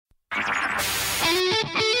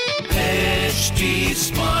HT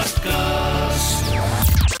Smartcast.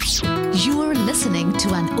 You are listening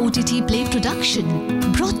to an OTT Play production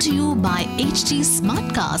brought to you by HT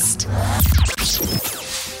Smartcast.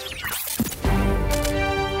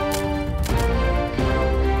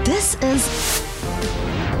 This is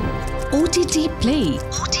OTT Play.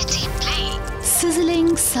 OTT Play.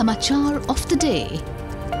 Sizzling Samachar of the Day.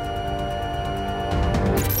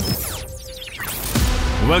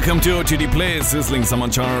 Welcome to OTT Play, Sizzling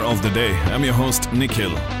Samachar of the Day. I'm your host,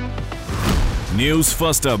 Nikhil. News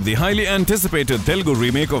first up. The highly anticipated Telugu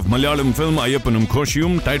remake of Malayalam film Ayyappanum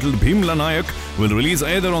Koshiyum, titled Bhimla Nayak, will release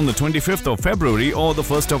either on the 25th of February or the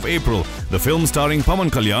 1st of April. The film, starring Pawan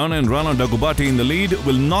Kalyan and Rana Daggubati in the lead,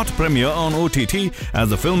 will not premiere on OTT, as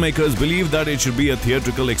the filmmakers believe that it should be a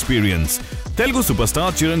theatrical experience. Telugu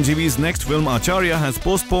superstar Chiranjeevi's next film Acharya has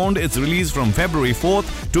postponed its release from February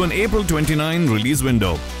 4th to an April 29 release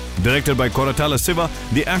window. Directed by Koratala Siva,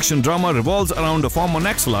 the action drama revolves around a former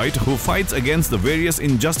Naxalite who fights against the various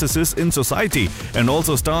injustices in society, and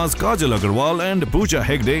also stars Kajal Agarwal and Pooja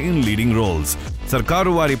Hegde in leading roles.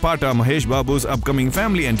 Sarkaru Vari Pata, Mahesh Babu's upcoming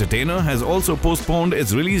family entertainer, has also postponed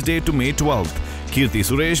its release date to May 12th. Kirti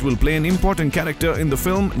Suresh will play an important character in the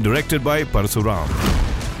film, directed by Parasuram.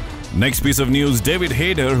 Next piece of news. David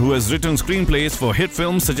Hayter, who has written screenplays for hit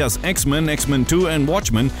films such as X-Men, X-Men 2 and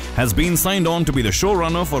Watchmen, has been signed on to be the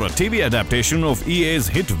showrunner for a TV adaptation of EA's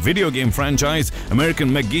hit video game franchise American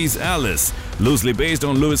McGee's Alice. Loosely based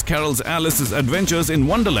on Lewis Carroll's Alice's Adventures in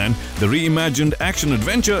Wonderland, the reimagined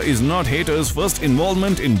action-adventure is not Hayter's first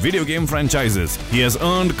involvement in video game franchises. He has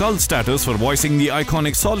earned cult status for voicing the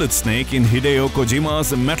iconic Solid Snake in Hideo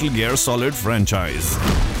Kojima's Metal Gear Solid franchise.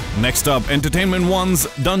 Next up, Entertainment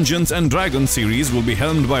One's Dungeons & Dragons series will be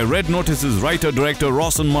helmed by Red Notice's writer-director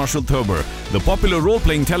Rawson Marshall Thurber. The popular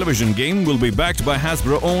role-playing television game will be backed by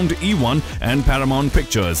Hasbro-owned E1 and Paramount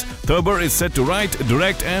Pictures. Thurber is set to write,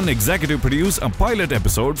 direct and executive produce a pilot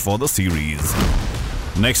episode for the series.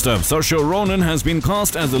 Next up, Saoirse Ronan has been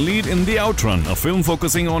cast as the lead in The Outrun, a film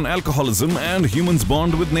focusing on alcoholism and humans'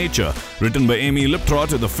 bond with nature. Written by Amy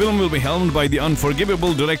Liptrot, the film will be helmed by the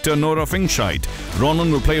unforgivable director Nora Fingscheidt.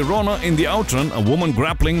 Ronan will play Rona in The Outrun, a woman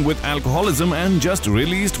grappling with alcoholism and just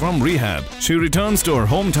released from rehab. She returns to her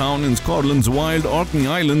hometown in Scotland's wild Orkney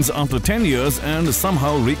Islands after 10 years and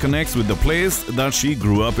somehow reconnects with the place that she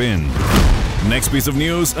grew up in. Next piece of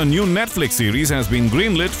news, a new Netflix series has been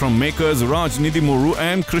greenlit from makers Raj Nidimuru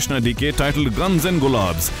and Krishna DK, titled Guns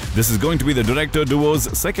Gulaabs. This is going to be the director duo's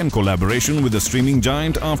second collaboration with the streaming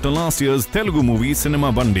giant after last year's Telugu movie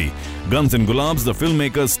Cinema Bandi. Guns Gulaabs, the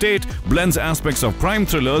filmmakers state, blends aspects of crime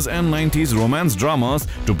thrillers and 90s romance dramas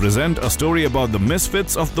to present a story about the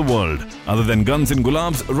misfits of the world. Other than Guns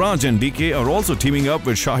Gulaabs, Raj and DK are also teaming up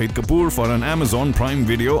with Shahid Kapoor for an Amazon Prime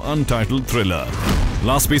Video untitled thriller.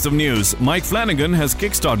 Last piece of news, Mike Flanagan has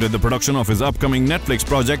kickstarted the production of his upcoming Netflix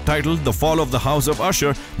project titled The Fall of the House of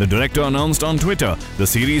Usher, the director announced on Twitter. The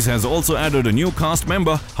series has also added a new cast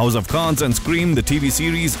member, House of Cards and Scream, the TV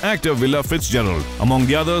series, actor Willa Fitzgerald. Among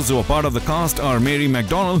the others who are part of the cast are Mary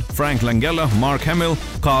McDonnell, Frank Langella, Mark Hamill,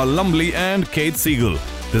 Carl Lumbly and Kate Siegel.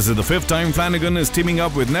 This is the fifth time Flanagan is teaming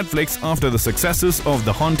up with Netflix after the successes of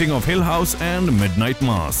The Haunting of Hill House and Midnight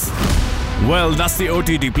Mass. Well, that's the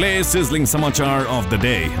OTT Play Sizzling Samachar of the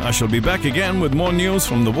Day. I shall be back again with more news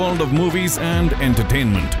from the world of movies and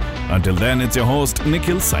entertainment. Until then, it's your host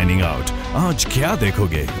Nikhil signing out. Aaj kya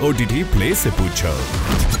dekhoge? OTT Play se poocho.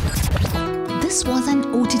 This was an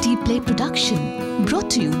OTT Play production brought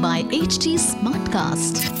to you by HT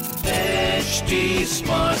Smartcast. HT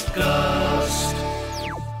Smartcast.